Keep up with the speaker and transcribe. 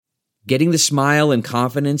Getting the smile and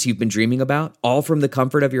confidence you've been dreaming about, all from the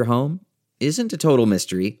comfort of your home, isn't a total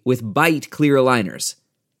mystery with Byte clear aligners.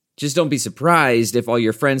 Just don't be surprised if all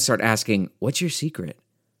your friends start asking, "What's your secret?"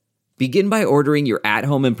 Begin by ordering your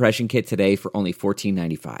at-home impression kit today for only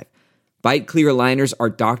 $14.95. Byte clear aligners are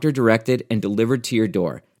doctor-directed and delivered to your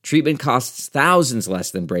door. Treatment costs thousands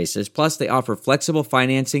less than braces, plus they offer flexible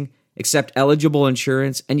financing, accept eligible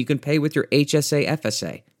insurance, and you can pay with your HSA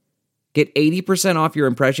FSA. Get 80% off your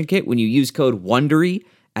impression kit when you use code WONDERY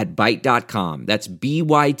at Byte.com. That's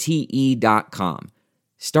BYTE.com.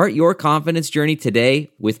 Start your confidence journey today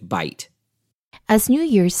with Byte. As New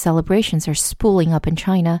Year's celebrations are spooling up in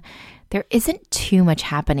China, there isn't too much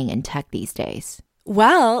happening in tech these days.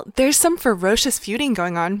 Well, there's some ferocious feuding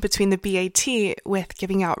going on between the BAT with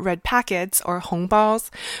giving out red packets or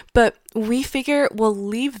hongbals, but we figure we'll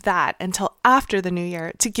leave that until after the new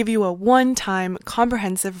year to give you a one-time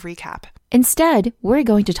comprehensive recap. Instead, we're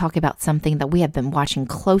going to talk about something that we have been watching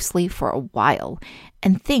closely for a while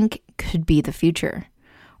and think could be the future.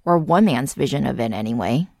 Or one man's vision of it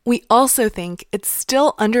anyway. We also think it's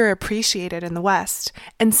still underappreciated in the West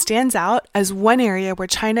and stands out as one area where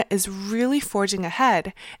China is really forging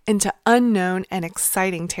ahead into unknown and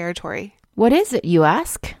exciting territory. What is it, you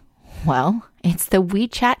ask? Well, it's the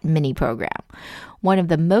WeChat mini program, one of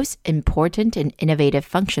the most important and innovative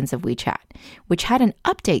functions of WeChat, which had an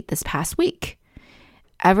update this past week.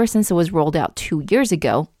 Ever since it was rolled out 2 years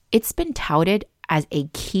ago, it's been touted as a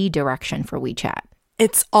key direction for WeChat.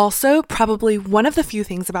 It's also probably one of the few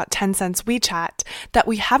things about Tencent's WeChat that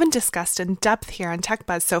we haven't discussed in depth here on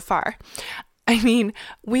TechBuzz so far. I mean,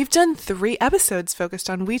 we've done 3 episodes focused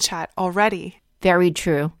on WeChat already. Very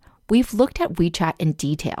true. We've looked at WeChat in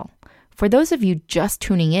detail. For those of you just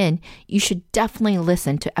tuning in, you should definitely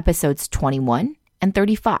listen to episodes 21 and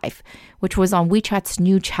 35, which was on WeChat's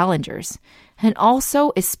new challengers, and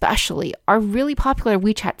also especially our really popular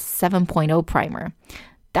WeChat 7.0 primer.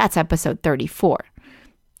 That's episode 34.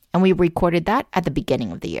 And we recorded that at the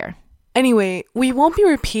beginning of the year. Anyway, we won't be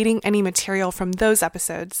repeating any material from those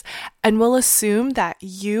episodes, and we'll assume that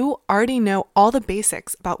you already know all the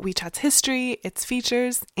basics about WeChat's history, its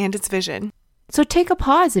features, and its vision. So take a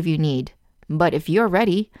pause if you need. But if you're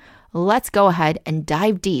ready, let's go ahead and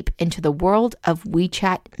dive deep into the world of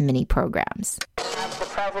WeChat mini programs. The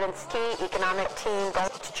president's key economic team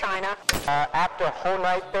goes to China. After a whole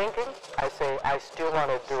night thinking, I say I still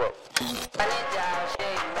want to do it.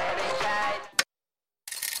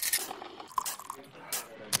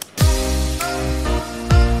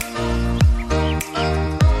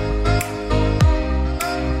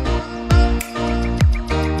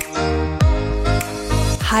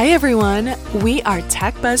 Hi everyone, we are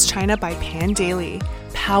TechBuzz China by Pandaily,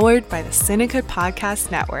 powered by the Sinica Podcast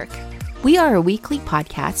Network. We are a weekly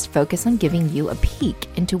podcast focused on giving you a peek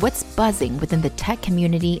into what's buzzing within the tech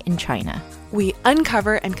community in China. We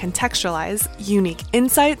uncover and contextualize unique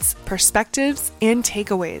insights, perspectives, and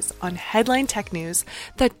takeaways on headline tech news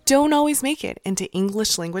that don't always make it into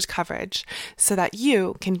English language coverage, so that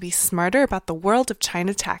you can be smarter about the world of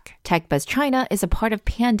China tech. TechBuzz China is a part of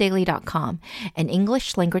Pandaily.com, an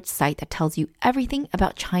English language site that tells you everything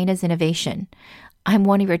about China's innovation. I'm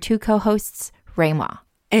one of your 2 co-hosts, Rui Ma.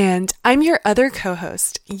 And I'm your other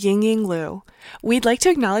co-host, Yingying Liu. We'd like to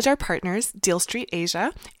acknowledge our partners, Deal Street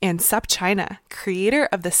Asia and SupChina, creator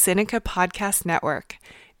of the Sinica Podcast Network.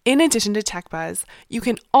 In addition to TechBuzz, you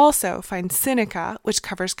can also find Sinica, which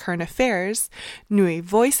covers current affairs, Nui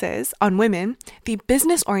Voices on women, the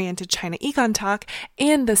business-oriented China Econ Talk,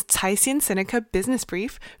 and the Caixin Sinica Business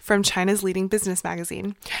Brief from China's leading business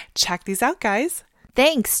magazine. Check these out, guys.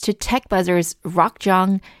 Thanks to TechBuzzers Rock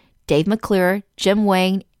Zhang, Dave McClure, Jim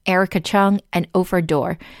Wang, Erica Chung, and Ofer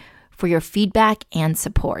Dor for your feedback and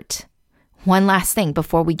support. One last thing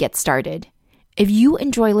before we get started. If you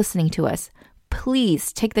enjoy listening to us,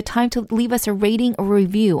 please take the time to leave us a rating or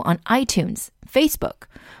review on iTunes, Facebook,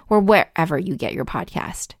 or wherever you get your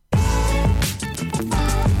podcast.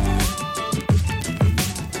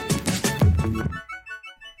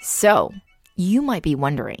 So, you might be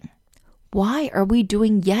wondering, why are we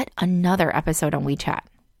doing yet another episode on WeChat?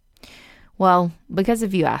 Well, because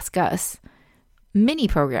if you ask us, mini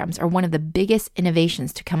programs are one of the biggest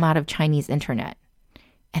innovations to come out of Chinese internet.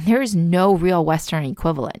 And there is no real Western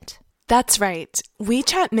equivalent. That's right.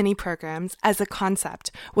 WeChat mini programs as a concept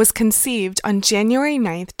was conceived on January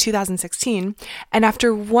 9th, 2016, and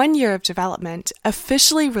after 1 year of development,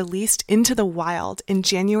 officially released into the wild in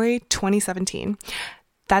January 2017.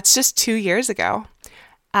 That's just 2 years ago.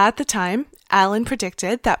 At the time, Alan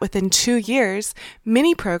predicted that within 2 years,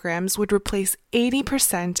 mini programs would replace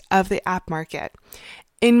 80% of the app market.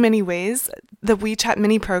 In many ways, the WeChat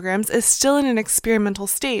mini programs is still in an experimental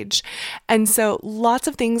stage, and so lots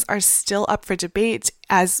of things are still up for debate,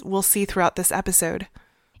 as we'll see throughout this episode.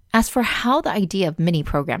 As for how the idea of mini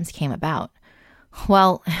programs came about,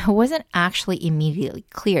 well, it wasn't actually immediately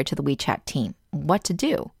clear to the WeChat team what to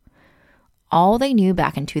do. All they knew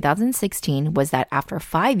back in 2016 was that after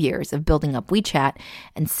 5 years of building up WeChat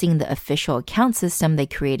and seeing the official account system they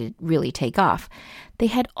created really take off, they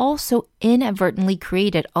had also inadvertently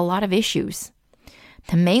created a lot of issues.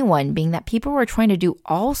 The main one being that people were trying to do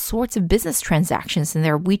all sorts of business transactions in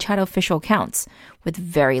their WeChat official accounts with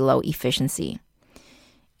very low efficiency.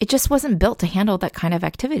 It just wasn't built to handle that kind of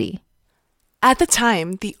activity. At the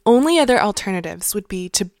time, the only other alternatives would be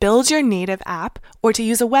to build your native app or to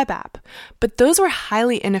use a web app, but those were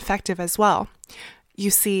highly ineffective as well.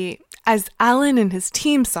 You see, as Alan and his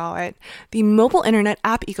team saw it, the mobile internet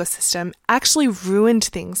app ecosystem actually ruined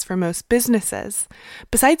things for most businesses.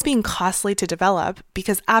 Besides being costly to develop,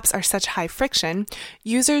 because apps are such high friction,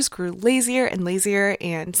 users grew lazier and lazier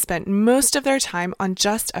and spent most of their time on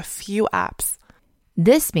just a few apps.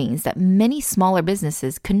 This means that many smaller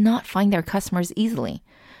businesses could not find their customers easily,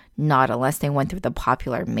 not unless they went through the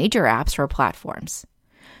popular major apps or platforms.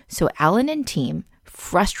 So Alan and team,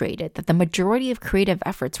 frustrated that the majority of creative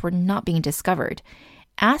efforts were not being discovered,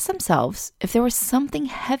 asked themselves if there was something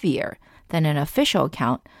heavier than an official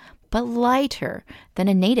account, but lighter than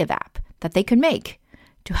a native app that they could make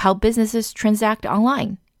to help businesses transact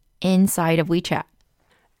online inside of WeChat.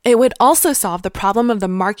 It would also solve the problem of the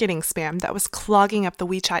marketing spam that was clogging up the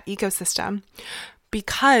WeChat ecosystem.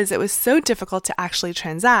 Because it was so difficult to actually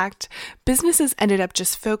transact, businesses ended up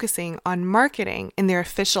just focusing on marketing in their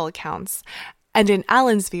official accounts. And in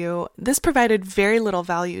Alan's view, this provided very little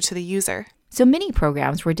value to the user. So mini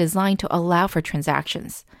programs were designed to allow for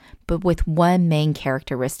transactions, but with one main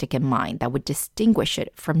characteristic in mind that would distinguish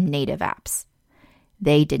it from native apps.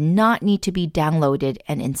 They did not need to be downloaded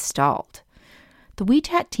and installed. The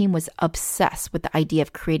WeChat team was obsessed with the idea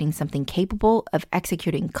of creating something capable of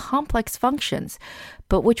executing complex functions,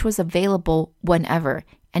 but which was available whenever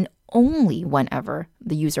and only whenever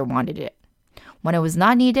the user wanted it. When it was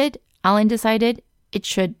not needed, Alan decided it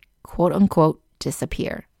should, quote unquote,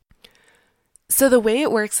 disappear. So the way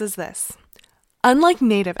it works is this. Unlike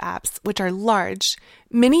native apps, which are large,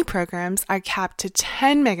 mini programs are capped to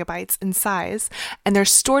 10 megabytes in size, and they're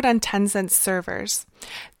stored on Tencent servers.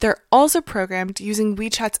 They're also programmed using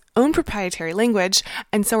WeChat's own proprietary language,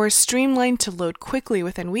 and so are streamlined to load quickly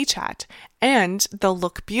within WeChat, and they'll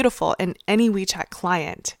look beautiful in any WeChat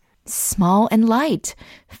client. Small and light,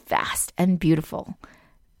 fast and beautiful.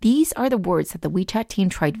 These are the words that the WeChat team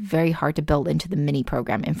tried very hard to build into the mini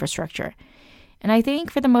program infrastructure. And I think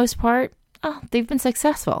for the most part, they've been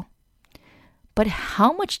successful. But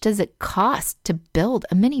how much does it cost to build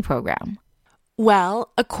a mini program?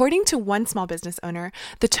 Well, according to one small business owner,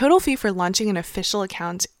 the total fee for launching an official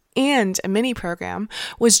account and a mini program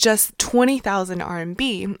was just 20,000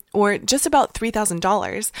 RMB, or just about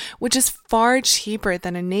 $3,000, which is far cheaper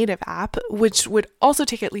than a native app, which would also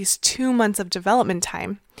take at least 2 months of development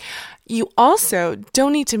time. You also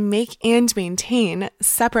don't need to make and maintain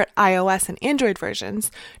separate iOS and Android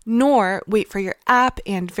versions, nor wait for your app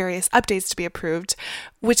and various updates to be approved,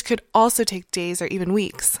 which could also take days or even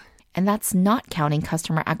weeks. And that's not counting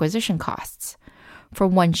customer acquisition costs. For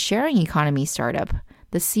one sharing economy startup,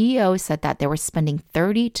 the CEO said that they were spending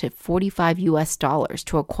 $30 to $45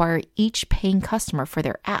 to acquire each paying customer for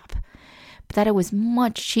their app, but that it was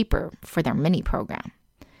much cheaper for their mini program.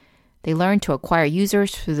 They learned to acquire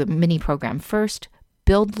users through the mini program first,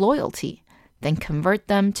 build loyalty, then convert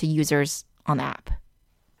them to users on the app.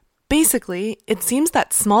 Basically, it seems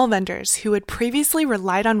that small vendors who had previously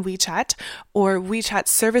relied on WeChat or WeChat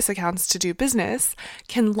service accounts to do business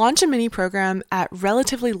can launch a mini program at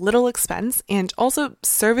relatively little expense and also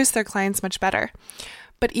service their clients much better.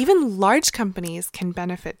 But even large companies can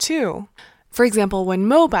benefit too. For example, when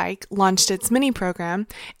Mobike launched its mini program,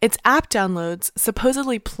 its app downloads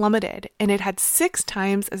supposedly plummeted, and it had 6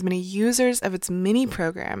 times as many users of its mini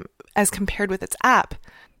program as compared with its app.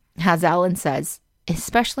 As Alan says,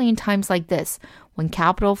 especially in times like this, when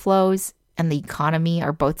capital flows and the economy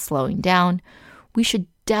are both slowing down, we should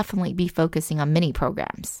definitely be focusing on mini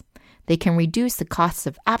programs. They can reduce the costs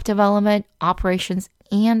of app development, operations,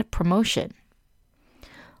 and promotion.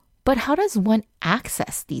 But how does one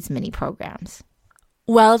access these mini programs?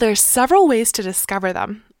 Well, there's several ways to discover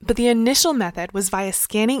them, but the initial method was via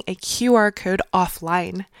scanning a QR code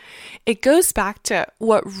offline. It goes back to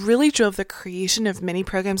what really drove the creation of mini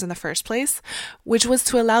programs in the first place, which was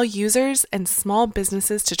to allow users and small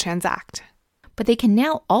businesses to transact. But they can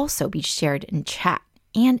now also be shared in chat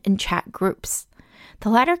and in chat groups. The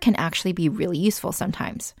latter can actually be really useful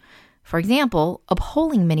sometimes. For example, a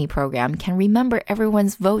polling mini program can remember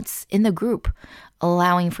everyone's votes in the group,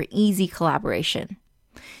 allowing for easy collaboration.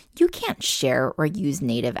 You can't share or use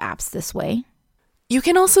native apps this way. You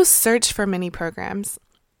can also search for mini programs.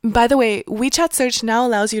 By the way, WeChat Search now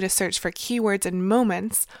allows you to search for keywords in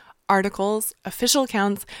moments, articles, official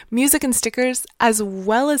accounts, music and stickers, as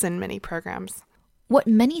well as in mini programs. What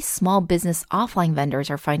many small business offline vendors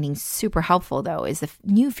are finding super helpful, though, is a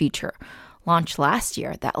new feature launched last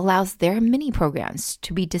year that allows their mini programs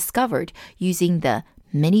to be discovered using the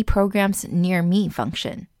Mini Programs Near Me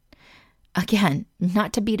function. Again,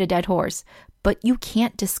 not to beat a dead horse, but you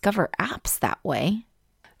can't discover apps that way.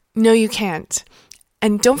 No, you can't.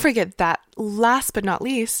 And don't forget that, last but not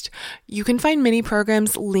least, you can find mini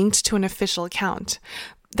programs linked to an official account.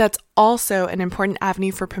 That's also an important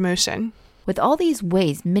avenue for promotion. With all these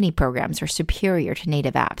ways mini programs are superior to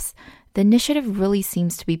native apps, the initiative really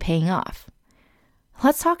seems to be paying off.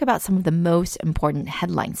 Let's talk about some of the most important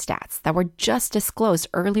headline stats that were just disclosed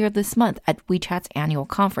earlier this month at WeChat's annual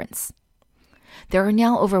conference. There are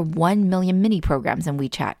now over 1 million mini programs in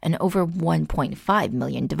WeChat and over 1.5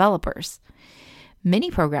 million developers. Mini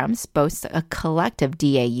programs boast a collective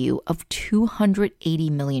DAU of 280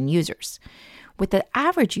 million users, with the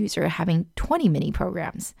average user having 20 mini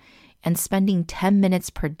programs and spending 10 minutes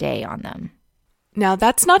per day on them. Now,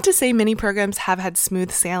 that's not to say mini programs have had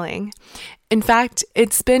smooth sailing. In fact,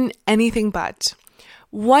 it's been anything but.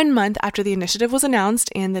 1 month after the initiative was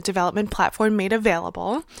announced and the development platform made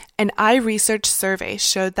available, an iResearch survey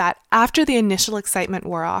showed that after the initial excitement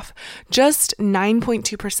wore off, just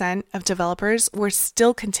 9.2% of developers were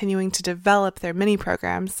still continuing to develop their mini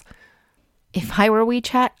programs. If I were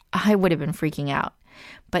WeChat, I would have been freaking out.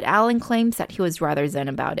 But Alan claims that he was rather zen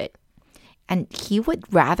about it. And he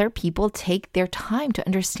would rather people take their time to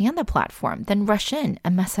understand the platform than rush in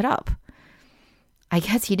and mess it up. I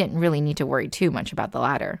guess he didn't really need to worry too much about the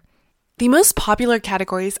latter. The most popular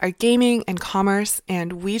categories are gaming and commerce,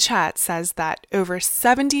 and WeChat says that over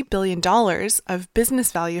 $70 billion of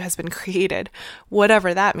business value has been created,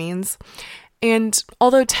 whatever that means. And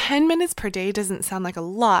although 10 minutes per day doesn't sound like a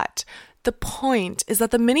lot, the point is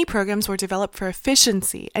that the mini programs were developed for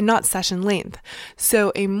efficiency and not session length.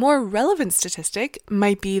 So a more relevant statistic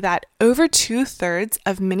might be that over 2/3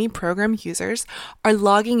 of mini program users are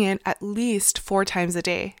logging in at least 4 times a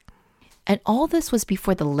day. And all this was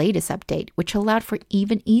before the latest update, which allowed for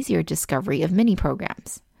even easier discovery of mini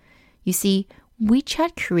programs. You see,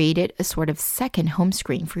 WeChat created a sort of second home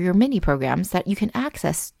screen for your mini programs that you can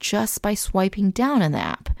access just by swiping down on the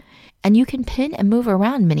app. And you can pin and move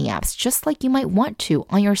around mini apps just like you might want to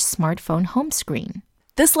on your smartphone home screen.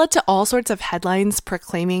 This led to all sorts of headlines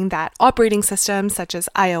proclaiming that operating systems such as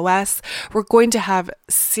iOS were going to have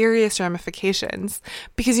serious ramifications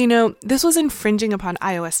because, this was infringing upon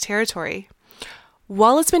iOS territory.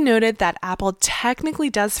 While it's been noted that Apple technically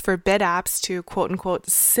does forbid apps to quote-unquote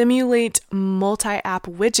simulate multi-app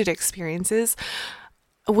widget experiences,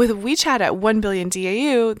 with WeChat at 1 billion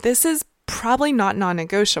DAU, this is probably not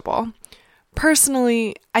non-negotiable.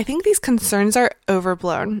 Personally, I think these concerns are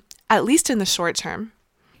overblown, at least in the short term.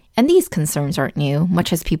 And these concerns aren't new,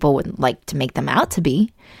 much as people would like to make them out to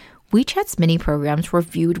be. WeChat's mini programs were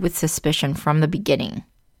viewed with suspicion from the beginning.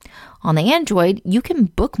 On the Android, you can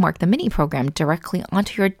bookmark the mini program directly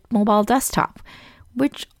onto your mobile desktop,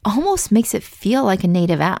 which almost makes it feel like a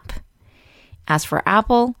native app. As for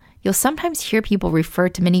Apple, you'll sometimes hear people refer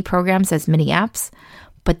to mini programs as mini apps,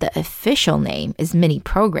 but the official name is Mini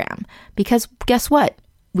Program because guess what?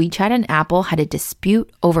 WeChat and Apple had a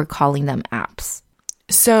dispute over calling them apps.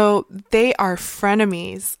 So they are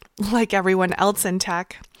frenemies, like everyone else in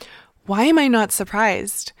tech. Why am I not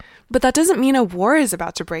surprised? But that doesn't mean a war is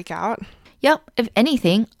about to break out. Yep, if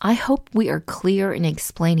anything, I hope we are clear in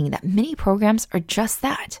explaining that mini programs are just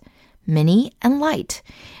that, mini and light,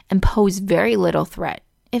 and pose very little threat,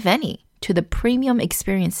 if any, to the premium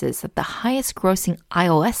experiences that the highest grossing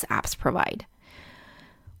iOS apps provide.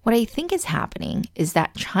 What I think is happening is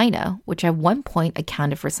that China, which at one point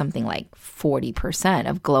accounted for something like 40%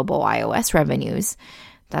 of global iOS revenues,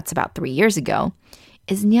 that's about 3 years ago,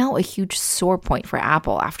 is now a huge sore point for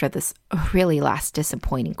Apple after this really last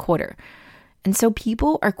disappointing quarter. And so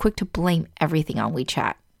people are quick to blame everything on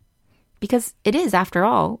WeChat. Because it is, after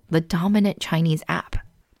all, the dominant Chinese app.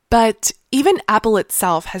 But even Apple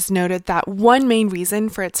itself has noted that one main reason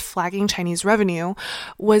for its flagging Chinese revenue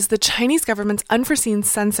was the Chinese government's unforeseen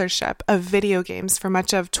censorship of video games for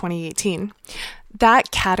much of 2018.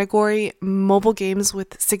 That category, mobile games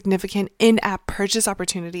with significant in-app purchase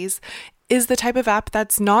opportunities, is the type of app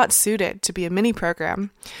that's not suited to be a mini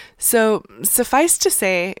program. So suffice to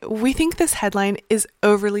say, we think this headline is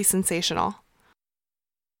overly sensational.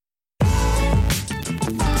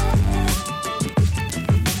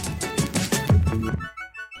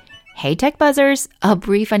 Hey Tech Buzzers, a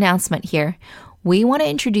brief announcement here. We want to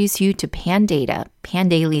introduce you to Pandata,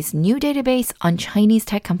 Pandaily's new database on Chinese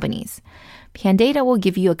tech companies. Pandata will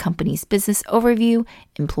give you a company's business overview,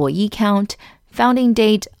 employee count, founding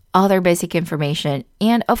date, other basic information,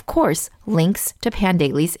 and of course, links to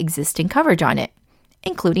Pandaily's existing coverage on it,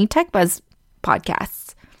 including TechBuzz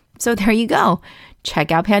podcasts. So there you go.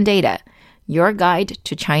 Check out Pandata, your guide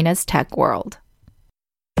to China's tech world.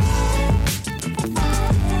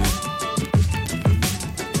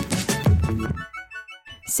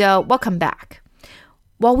 So welcome back.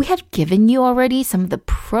 While we have given you already some of the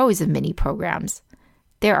pros of mini programs,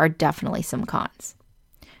 there are definitely some cons.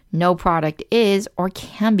 No product is or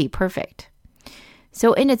can be perfect.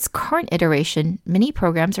 So in its current iteration, mini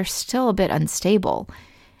programs are still a bit unstable,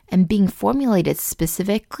 and being formulated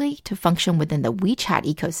specifically to function within the WeChat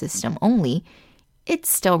ecosystem only, it's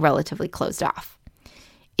still relatively closed off.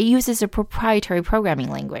 It uses a proprietary programming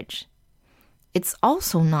language. It's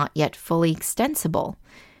also not yet fully extensible,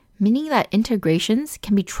 meaning that integrations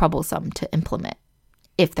can be troublesome to implement,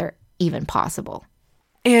 if they're even possible.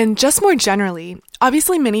 And just more generally,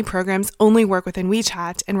 obviously mini programs only work within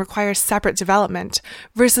WeChat and require separate development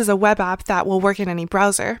versus a web app that will work in any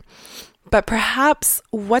browser. But perhaps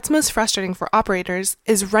what's most frustrating for operators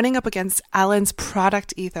is running up against Alan's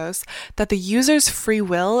product ethos that the user's free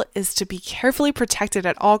will is to be carefully protected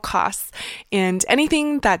at all costs, and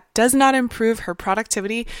anything that does not improve her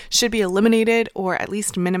productivity should be eliminated or at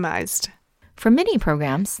least minimized. For mini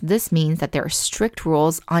programs, this means that there are strict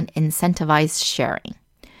rules on incentivized sharing.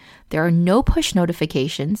 There are no push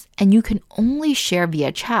notifications, and you can only share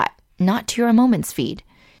via chat, not to your Moments feed.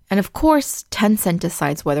 And of course, Tencent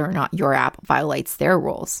decides whether or not your app violates their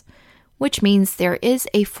rules, which means there is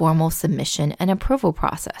a formal submission and approval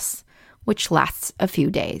process, which lasts a few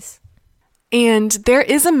days. And there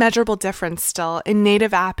is a measurable difference still in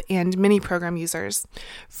native app and mini program users.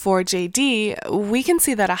 For JD, we can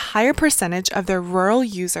see that a higher percentage of their rural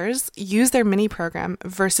users use their mini program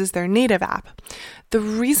versus their native app. The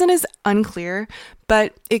reason is unclear,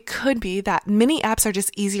 but it could be that mini apps are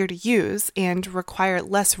just easier to use and require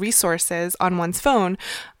less resources on one's phone,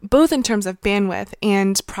 both in terms of bandwidth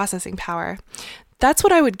and processing power. That's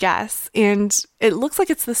what I would guess, and it looks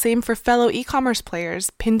like it's the same for fellow e-commerce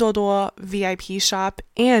players, Pinduoduo, Vipshop,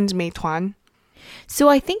 and Meituan. So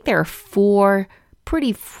I think there are 4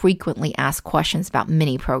 pretty frequently asked questions about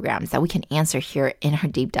mini programs that we can answer here in our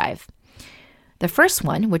deep dive. The first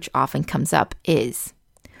one, which often comes up, is,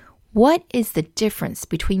 what is the difference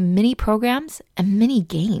between mini programs and mini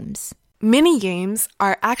games? Mini games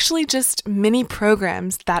are actually just mini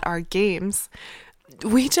programs that are games.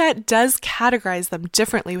 WeChat does categorize them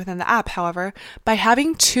differently within the app, however, by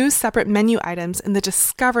having 2 separate menu items in the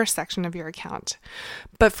Discover section of your account.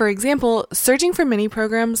 But for example, searching for mini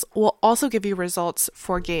programs will also give you results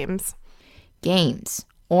for games. Games,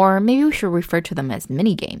 or maybe we should refer to them as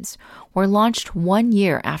mini games, were launched 1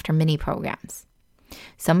 year after mini programs.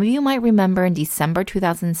 Some of you might remember in December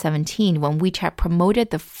 2017 when WeChat promoted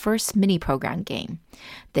the first mini program game,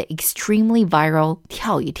 the extremely viral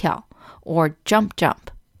跳一跳, or Jump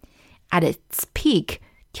Jump. At its peak,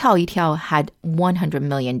 跳一跳 had 100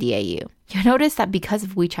 million DAU. You'll notice that because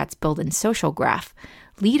of WeChat's built-in social graph,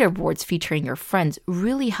 leaderboards featuring your friends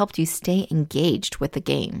really helped you stay engaged with the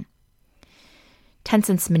game.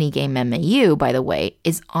 Tencent's minigame MAU, by the way,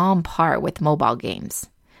 is on par with mobile games,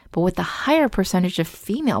 but with a higher percentage of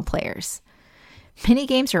female players.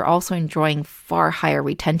 Minigames are also enjoying far higher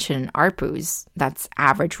retention in ARPUs, that's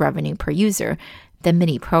average revenue per user, than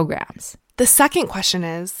mini programs. The second question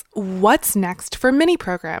is, what's next for mini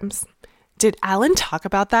programs? Did Alan talk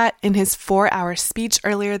about that in his 4-hour speech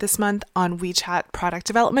earlier this month on WeChat product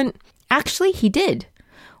development? Actually, he did,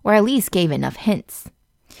 or at least gave enough hints.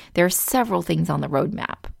 There are several things on the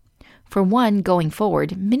roadmap. For one, going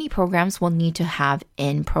forward, mini programs will need to have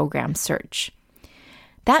in-program search.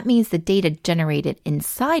 That means the data generated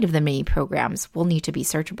inside of the mini programs will need to be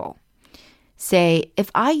searchable. Say,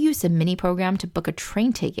 if I use a mini program to book a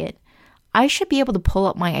train ticket, I should be able to pull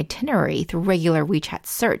up my itinerary through regular WeChat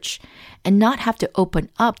search and not have to open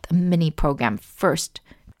up the mini program first.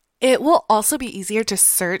 It will also be easier to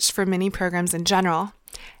search for mini programs in general.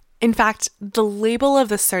 In fact, the label of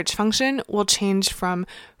the search function will change from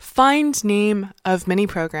find name of mini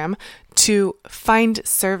program to find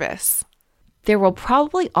service. There will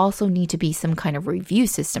probably also need to be some kind of review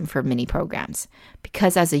system for mini programs,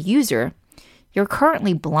 because as a user, you're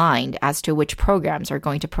currently blind as to which programs are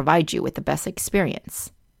going to provide you with the best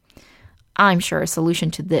experience. I'm sure a solution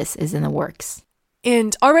to this is in the works.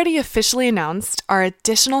 And already officially announced are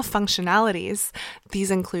additional functionalities.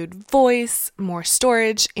 These include voice, more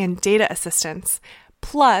storage, and data assistance,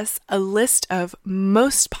 plus a list of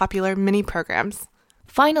most popular mini programs.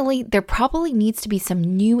 Finally, there probably needs to be some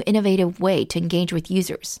new innovative way to engage with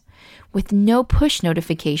users. With no push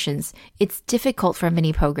notifications, it's difficult for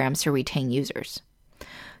mini programs to retain users.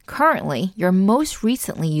 Currently, your most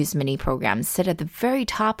recently used mini programs sit at the very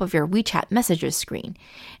top of your WeChat messages screen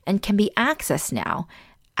and can be accessed now,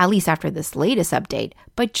 at least after this latest update,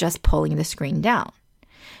 by just pulling the screen down.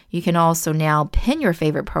 You can also now pin your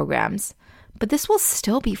favorite programs, but this will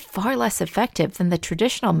still be far less effective than the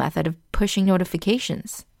traditional method of pushing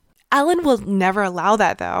notifications. Alan will never allow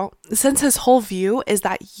that, though, since his whole view is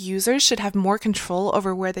that users should have more control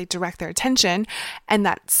over where they direct their attention, and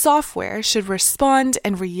that software should respond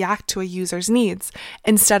and react to a user's needs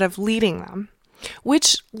instead of leading them.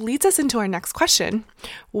 Which leads us into our next question.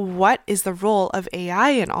 What is the role of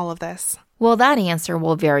AI in all of this? Well, that answer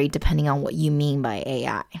will vary depending on what you mean by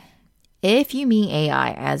AI. If you mean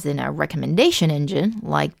AI as in a recommendation engine,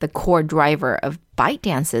 like the core driver of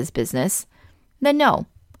ByteDance's business, then no.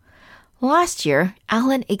 Last year,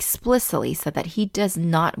 Alan explicitly said that he does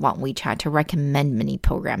not want WeChat to recommend mini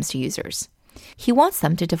programs to users. He wants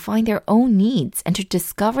them to define their own needs and to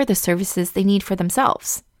discover the services they need for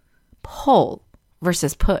themselves. Pull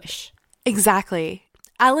versus push. Exactly.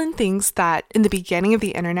 Alan thinks that in the beginning of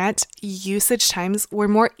the internet, usage times were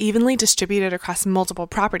more evenly distributed across multiple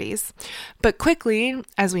properties. But quickly,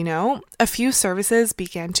 as we know, a few services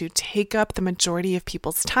began to take up the majority of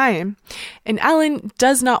people's time. And Alan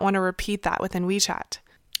does not want to repeat that within WeChat.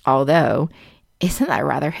 Although, isn't that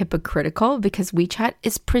rather hypocritical? Because WeChat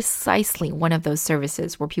is precisely one of those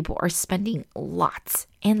services where people are spending lots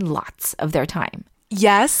and lots of their time.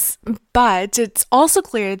 Yes, but it's also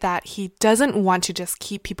clear that he doesn't want to just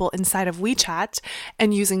keep people inside of WeChat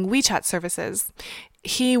and using WeChat services.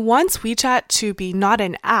 He wants WeChat to be not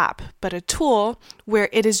an app, but a tool where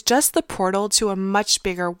it is just the portal to a much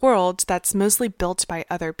bigger world that's mostly built by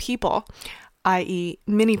other people, i.e.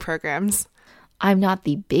 mini programs. I'm not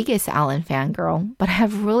the biggest Alan fangirl, but I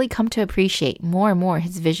have really come to appreciate more and more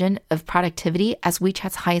his vision of productivity as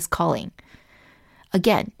WeChat's highest calling.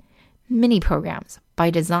 Again, mini programs, by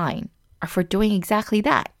design, are for doing exactly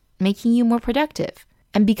that, making you more productive.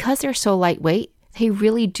 And because they're so lightweight, they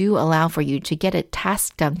really do allow for you to get a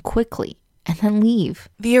task done quickly and then leave.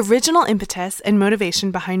 The original impetus and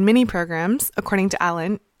motivation behind mini programs, according to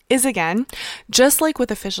Alan, is again, just like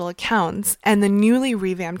with official accounts and the newly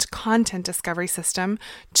revamped content discovery system,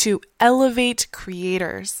 to elevate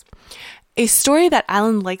creators. A story that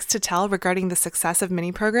Alan likes to tell regarding the success of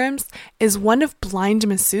mini programs is one of blind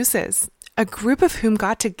masseuses, a group of whom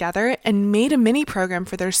got together and made a mini program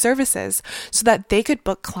for their services so that they could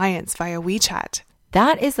book clients via WeChat.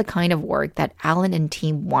 That is the kind of work that Alan and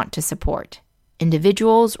team want to support.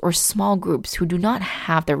 Individuals or small groups who do not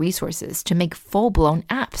have the resources to make full-blown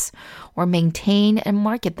apps or maintain and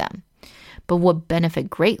market them, but would benefit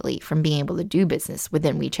greatly from being able to do business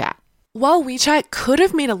within WeChat. While WeChat could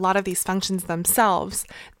have made a lot of these functions themselves,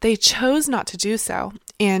 they chose not to do so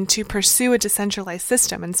and to pursue a decentralized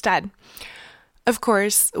system instead. Of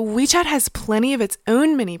course, WeChat has plenty of its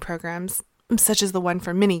own mini programs, such as the one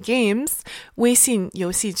for mini games, 微信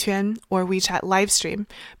游戏圈 or WeChat Livestream,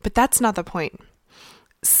 but that's not the point.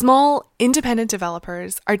 Small, independent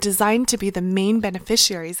developers are designed to be the main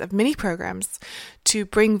beneficiaries of mini programs, to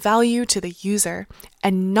bring value to the user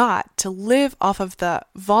and not to live off of the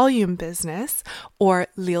volume business or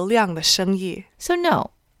流量的生意. So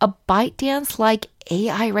no, a ByteDance-like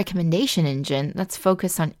AI recommendation engine that's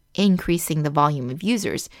focused on increasing the volume of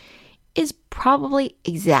users is probably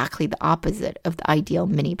exactly the opposite of the ideal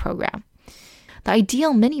mini program. The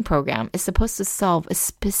ideal mini program is supposed to solve a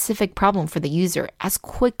specific problem for the user as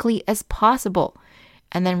quickly as possible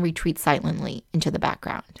and then retreat silently into the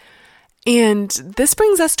background. And this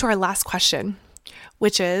brings us to our last question,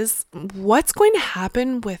 which is, what's going to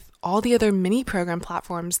happen with all the other mini program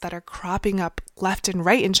platforms that are cropping up left and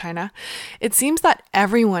right in China? It seems that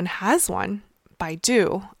everyone has one.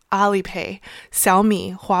 Baidu, Alipay,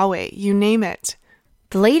 Xiaomi, Huawei, you name it.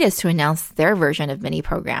 The latest to announce their version of mini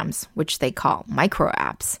programs, which they call micro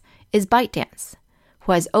apps, is ByteDance,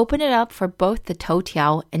 who has opened it up for both the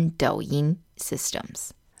Toutiao and Douyin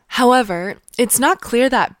systems. However, it's not clear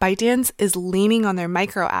that ByteDance is leaning on their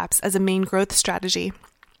micro apps as a main growth strategy.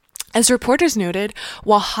 As reporters noted,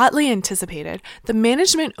 while hotly anticipated, the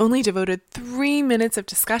management only devoted 3 minutes of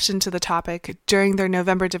discussion to the topic during their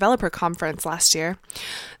November developer conference last year.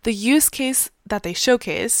 The use case that they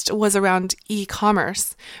showcased was around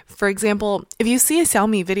e-commerce. For example, if you see a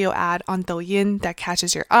Xiaomi video ad on Douyin that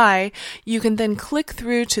catches your eye, you can then click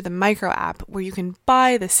through to the micro app where you can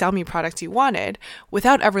buy the Xiaomi product you wanted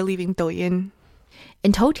without ever leaving Douyin.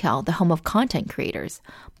 In Toutiao, the home of content creators,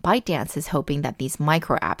 ByteDance is hoping that these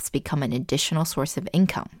micro apps become an additional source of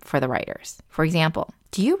income for the writers. For example,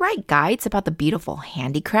 do you write guides about the beautiful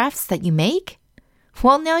handicrafts that you make?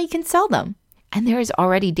 Well, now you can sell them. And there is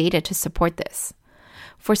already data to support this.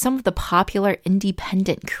 For some of the popular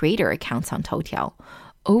independent creator accounts on Toutiao,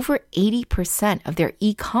 over 80% of their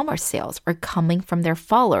e-commerce sales are coming from their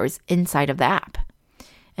followers inside of the app.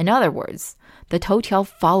 In other words, the Toutiao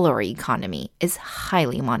follower economy is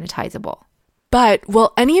highly monetizable. But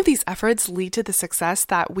will any of these efforts lead to the success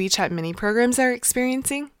that WeChat mini programs are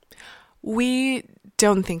experiencing? We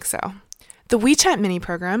don't think so. The WeChat mini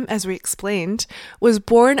program, as we explained, was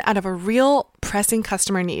born out of a real pressing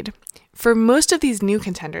customer need. For most of these new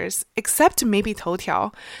contenders, except maybe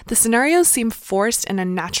Toutiao, the scenarios seem forced and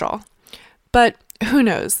unnatural. But who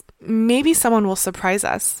knows? Maybe someone will surprise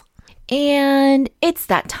us. And it's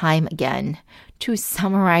that time again to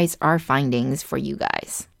summarize our findings for you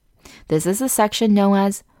guys. This is a section known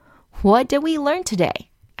as What Did We Learn Today?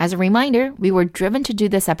 As a reminder, we were driven to do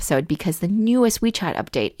this episode because the newest WeChat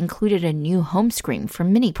update included a new home screen for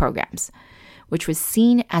mini programs, which was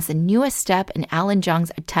seen as the newest step in Alan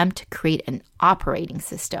Zhang's attempt to create an operating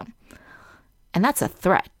system. And that's a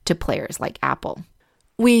threat to players like Apple.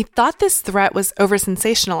 We thought this threat was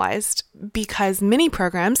over-sensationalized because mini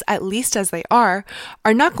programs, at least as they are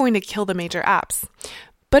not going to kill the major apps.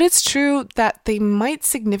 But it's true that they might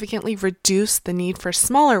significantly reduce the need for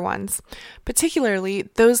smaller ones, particularly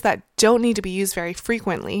those that don't need to be used very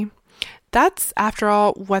frequently. That's, after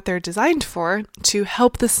all, what they're designed for, to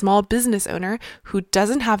help the small business owner who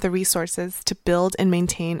doesn't have the resources to build and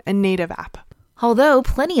maintain a native app. Although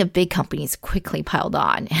plenty of big companies quickly piled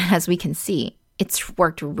on, and as we can see, it's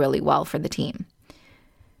worked really well for the team.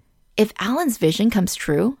 If Alan's vision comes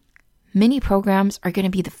true, mini programs are going to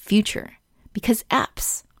be the future because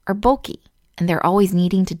apps are bulky and they're always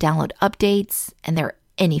needing to download updates and they're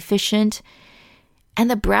inefficient. And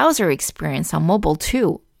the browser experience on mobile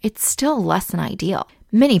too, it's still less than ideal.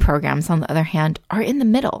 Mini programs, on the other hand, are in the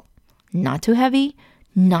middle. Not too heavy,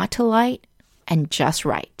 not too light, and just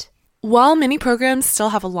right. While mini programs still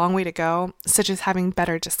have a long way to go, such as having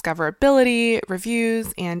better discoverability,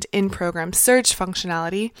 reviews, and in-program search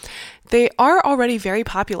functionality, they are already very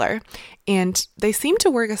popular, and they seem to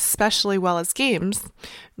work especially well as games.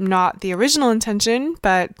 Not the original intention,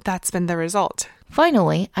 but that's been the result.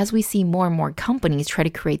 Finally, as we see more and more companies try to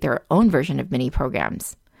create their own version of mini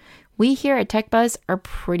programs, we here at TechBuzz are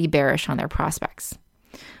pretty bearish on their prospects.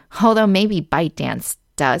 Although maybe ByteDance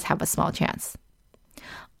does have a small chance.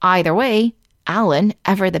 Either way, Alan,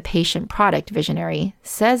 ever the patient product visionary,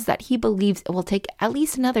 says that he believes it will take at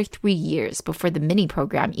least another 3 years before the mini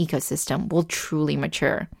program ecosystem will truly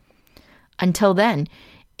mature. Until then,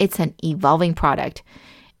 it's an evolving product,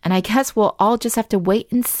 and I guess we'll all just have to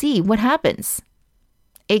wait and see what happens.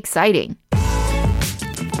 Exciting!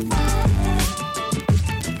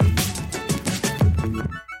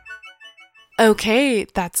 Okay,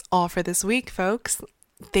 that's all for this week, folks.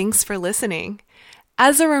 Thanks for listening.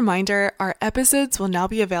 As a reminder, our episodes will now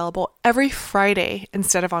be available every Friday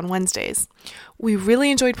instead of on Wednesdays. We really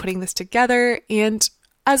enjoyed putting this together, and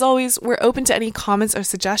as always, we're open to any comments or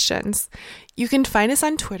suggestions. You can find us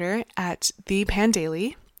on Twitter at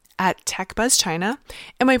ThePandaily, at TechBuzzChina,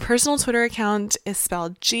 and my personal Twitter account is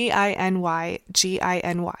spelled GINYGINY.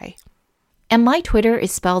 And my Twitter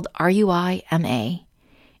is spelled RUIMA.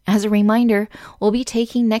 As a reminder, we'll be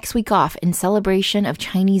taking next week off in celebration of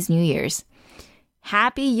Chinese New Year's.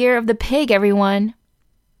 Happy Year of the Pig, everyone!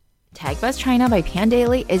 TechBuzz China by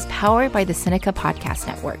Pandaily is powered by the Sinica Podcast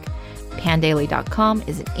Network. Pandaily.com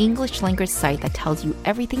is an English language site that tells you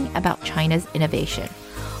everything about China's innovation.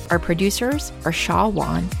 Our producers are Shaw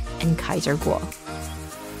Wan and Kaiser Guo.